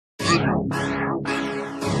I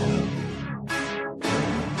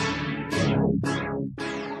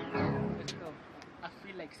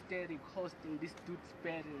feel like staring, hosting this dude's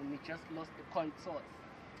bed, and we just lost the coin toss.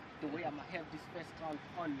 The way I'ma have this first round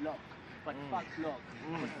on lock. But fuck lock,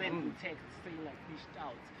 for sending text saying I fished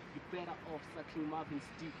out. You better off sucking Marvin's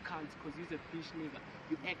deep cunt, cause he's a bitch nigga.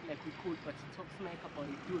 You act like we cool, but you talk smack about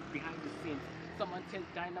a dude behind the scenes. Someone tell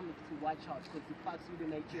Dynamic to watch out, cause he fucks with a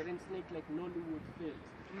Nigerian snake like Nollywood films.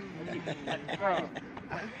 But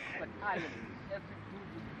I am every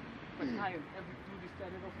dude is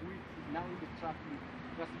started off with is now in the trap league.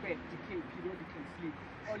 Respect, decay, periodical sleep.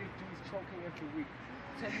 All you do is choking every week.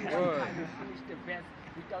 Tell you one time you finish the best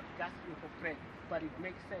without gasping for breath. But it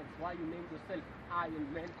makes sense why you named yourself Iron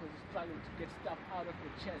Man, because you're struggling to get stuff out of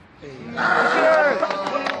your chest.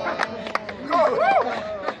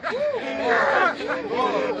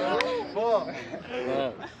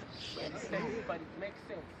 But it makes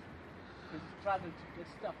sense. Because you struggle to get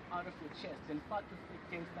stuff out of your chest. And fuck the fake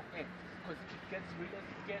gangster act. Because if it gets real as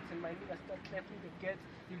it gets and my nigga start clapping the gets,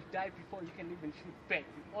 you'll die before you can even shoot back.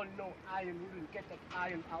 We all know Iron wouldn't get that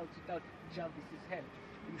iron out without Jarvis's help.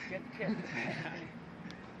 You'll get kept.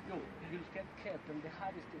 You'll get kept, and the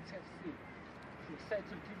hardest it's have seen.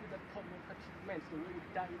 Society will give you that Paul-Walker treatment, so when you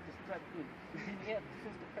die with the strap in. You've been here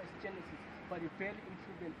since the first Genesis, but you barely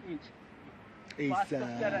improved an inch. Bust of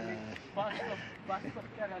that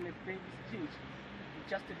and a baby's cage.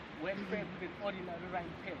 Just a wet bed with an ordinary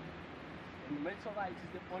rhyme pen. And meteorite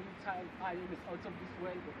is the only time iron is out of this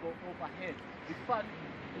world or go overhead. In fact,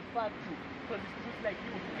 because it's just like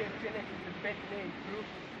you who gave Genesis a bad name, bro.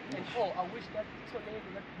 And oh, I wish that tornado,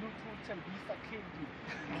 that Bluetooth and Visa killed you.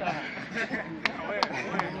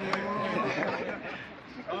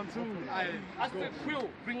 I said, Quill,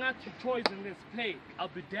 bring out your toys and let's play. I'll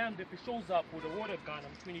be damned if it shows up with a water gun.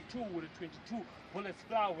 I'm 22 with a 22. Bullets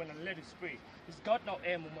fly when I let it spray. It's got no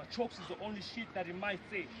ammo. My chokes is the only shit that it might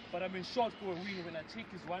say. But I'm in short for a win when I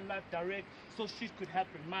take his one life direct. So shit could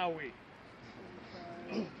happen my way.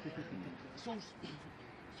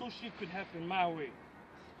 so shit could happen my way.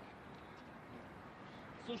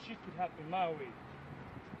 So shit could happen my way.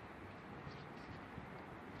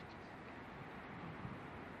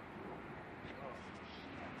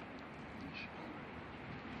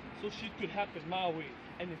 So shit could happen my way.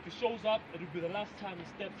 And if it shows up, it'll be the last time he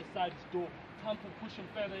steps aside his door. Time to push him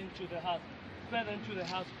further into the house, past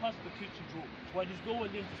the kitchen door. While his lower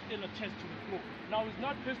limbs is still attached to the floor. Now he's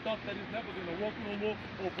not pissed off that he's never gonna walk no more,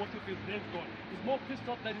 or both of his legs gone. He's more pissed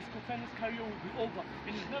off that his Cotanis career will be over,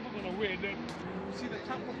 and he's never gonna wear them. You see, the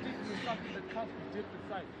type of thing is something that can't be deep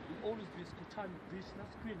inside. Will always be his Cotani bitch,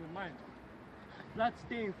 that's clear in mind. Blood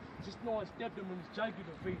stains, just know I stabbed him in his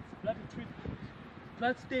jugular veins. Blood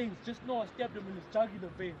stains, just know I stabbed him in his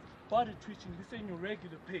jugular veins. Body twitching, this ain't your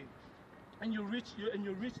regular pain. And your reach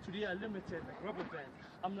today are limited like rubber bands.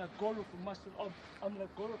 I'm like Goro from muscle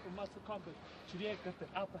combat. Today I got the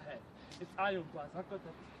upper hand. It's iron bars. I got the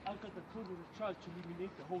crew of the charge to eliminate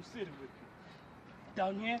the whole city with me.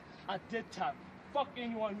 Down here, I did time. Fuck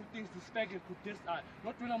anyone who thinks this faggot could diss I.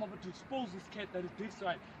 Not when I'm about to expose this cat that is big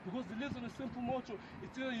side. Because he lives on a simple motto.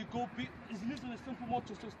 It's either you go big, he lives on a simple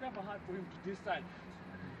motto, so it's never hard for him to decide.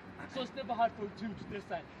 So it's never hard for him to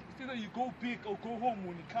decide. It's either you go big or go home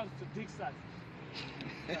when it comes to dick size.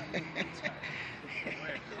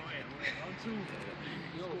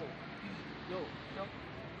 Yo,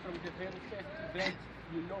 from the very first event,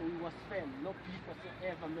 you know we was fam, no beef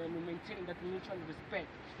whatsoever, man. We maintain that mutual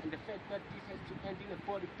respect. And the fact that this has to end in a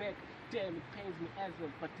body bag, damn, it pains me as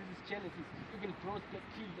well. But this is Genesis. Even bros get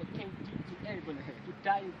killed that came deep to able to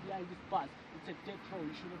die behind this bus. It's a death row,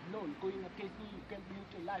 you should have known. Going against me, you can build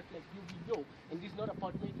your life like UVO. And this is not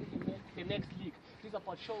about making the next league. This is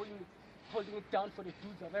about holding it down for the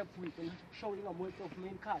dudes I rap with and showing a weight of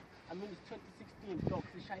main card. I mean, it's 2016, dogs,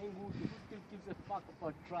 the shining wood, who still gives a fuck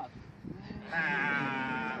about drugs?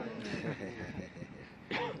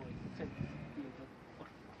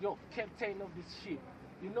 Yo, captain of this shit.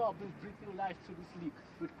 You know I've been breathing life to this league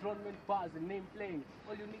with grown men bars and name playing.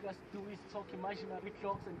 All you niggas do is talk imaginary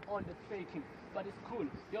clocks and all that faking. But it's cool.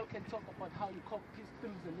 Y'all can talk about how you cop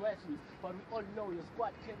pistols and weapons, but we all know your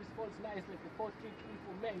squad carries false lines like the 4th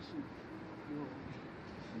information. Yo.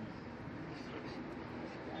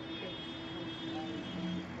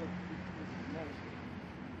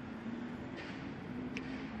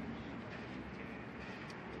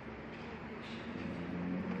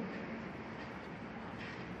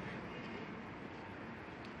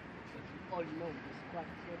 All know the squad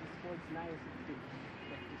carries false lines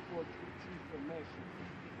like the 4th information.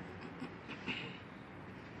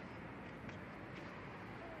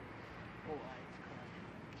 Oh, it's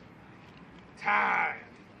Time.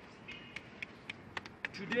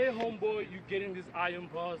 Today, homeboy, you're getting these iron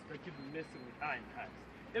bars that you've been messing with iron hands.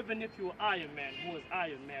 Even if you were Iron Man, who was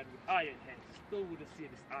Iron Man with iron hands, you still wouldn't see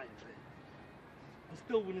this Iron Man. You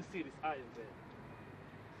still wouldn't see this Iron Man.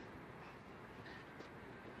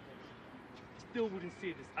 You still wouldn't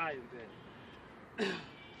see this Iron Man.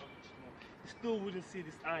 You still wouldn't see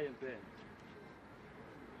this Iron Man.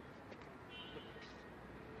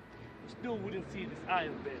 You still wouldn't see this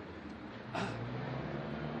Iron Man.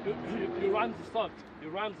 Your rhymes are soft.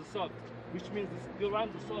 Your rhymes are soft, which means your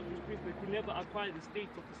rhymes are soft, which means they could never acquire the state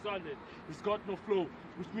of the solid. He's got no flow,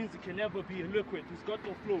 which means it can never be a liquid. He's got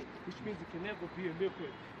no flow, which means it can never be a liquid.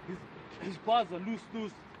 His bars are loose.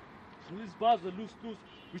 His bars are loose,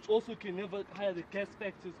 which also can never acquire the gas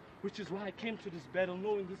factors, which is why I came to this battle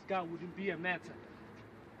knowing this guy wouldn't be a matter.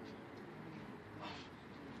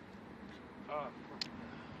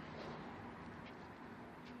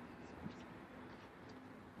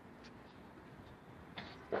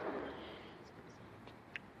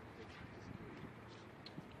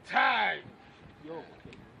 Time. Yo.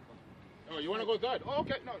 Oh, you want to go third? Oh,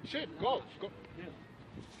 okay. No, shit. Go. Yeah.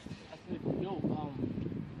 I said, yo,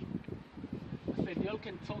 I said, y'all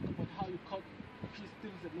can talk about how you caught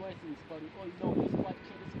pistols and weapons, but we all know this squad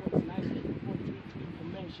kid is nice before due to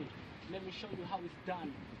information. Let me show you how it's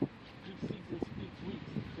done. Grip 6 and split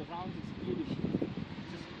weeks. The round is finished.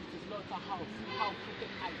 It's a slaughterhouse. See how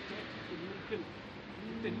crooked I get with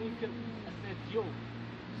the nickel. I said, yo,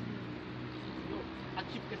 I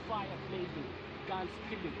keep the fire blazing, guns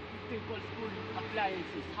spilling, think all school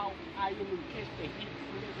appliances, how iron in case the heat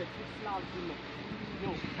flares the good loud, you know.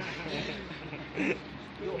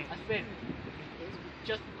 Yo, I said,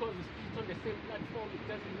 just because we speak on the same platform, it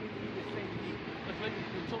doesn't mean we're the same thing. Because when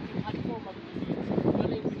we're talking platform, I'm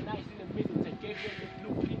you'll ain't be nice in a minute. I gave you the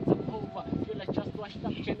blueprints, I'm over. You're like just washed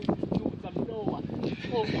up Genesis dudes, I'm lower. It's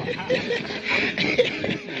over.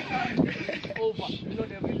 It's over. You know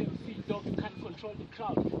the real MC dog can't control the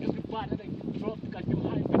crowd. Everybody that you drop got you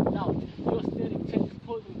hype and loud. Your static takes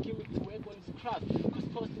posing gimmicks to work on his craft. Cause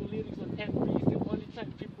posting lyrics on FB is the only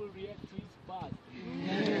time people react to his bars.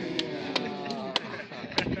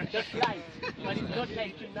 That's light, but it's not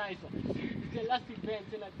like you nicer. It's the last event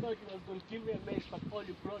and I thought you was going to give me a match, but all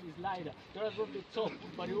you brought is lighter. That was off the top,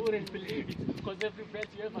 but you wouldn't believe it. Cause every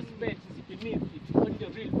breath you ever spent is beneath it. On the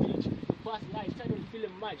real beach, the past lights, I don't feel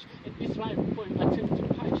much. At this right before you attempt to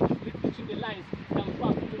punch, read between the lines. I'm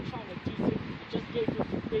back, I've been trying to tease it. I just gave you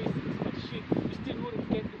the basics, but shit, you still wouldn't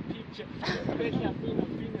get the picture. Lately I've been a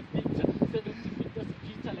victor.